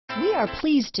We are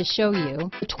pleased to show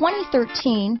you the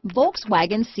 2013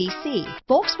 Volkswagen CC.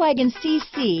 Volkswagen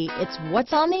CC, it's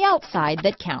what's on the outside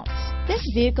that counts. This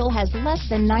vehicle has less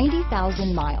than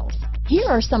 90,000 miles. Here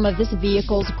are some of this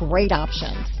vehicle's great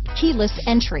options: keyless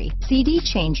entry, CD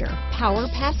changer, power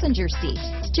passenger seat,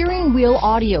 steering wheel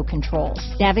audio controls,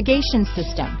 navigation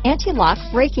system, anti-lock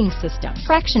braking system,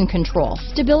 traction control,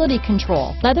 stability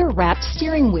control, leather-wrapped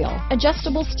steering wheel,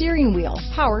 adjustable steering wheel,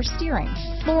 power steering,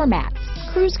 floor mats,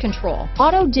 cruise control,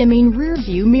 auto-dimming rear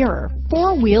view mirror,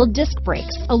 four-wheel disc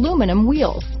brakes, aluminum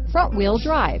wheels, front-wheel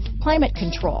drive, climate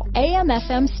control,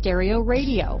 AM/FM stereo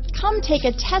radio. Come take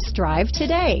a test drive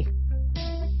today.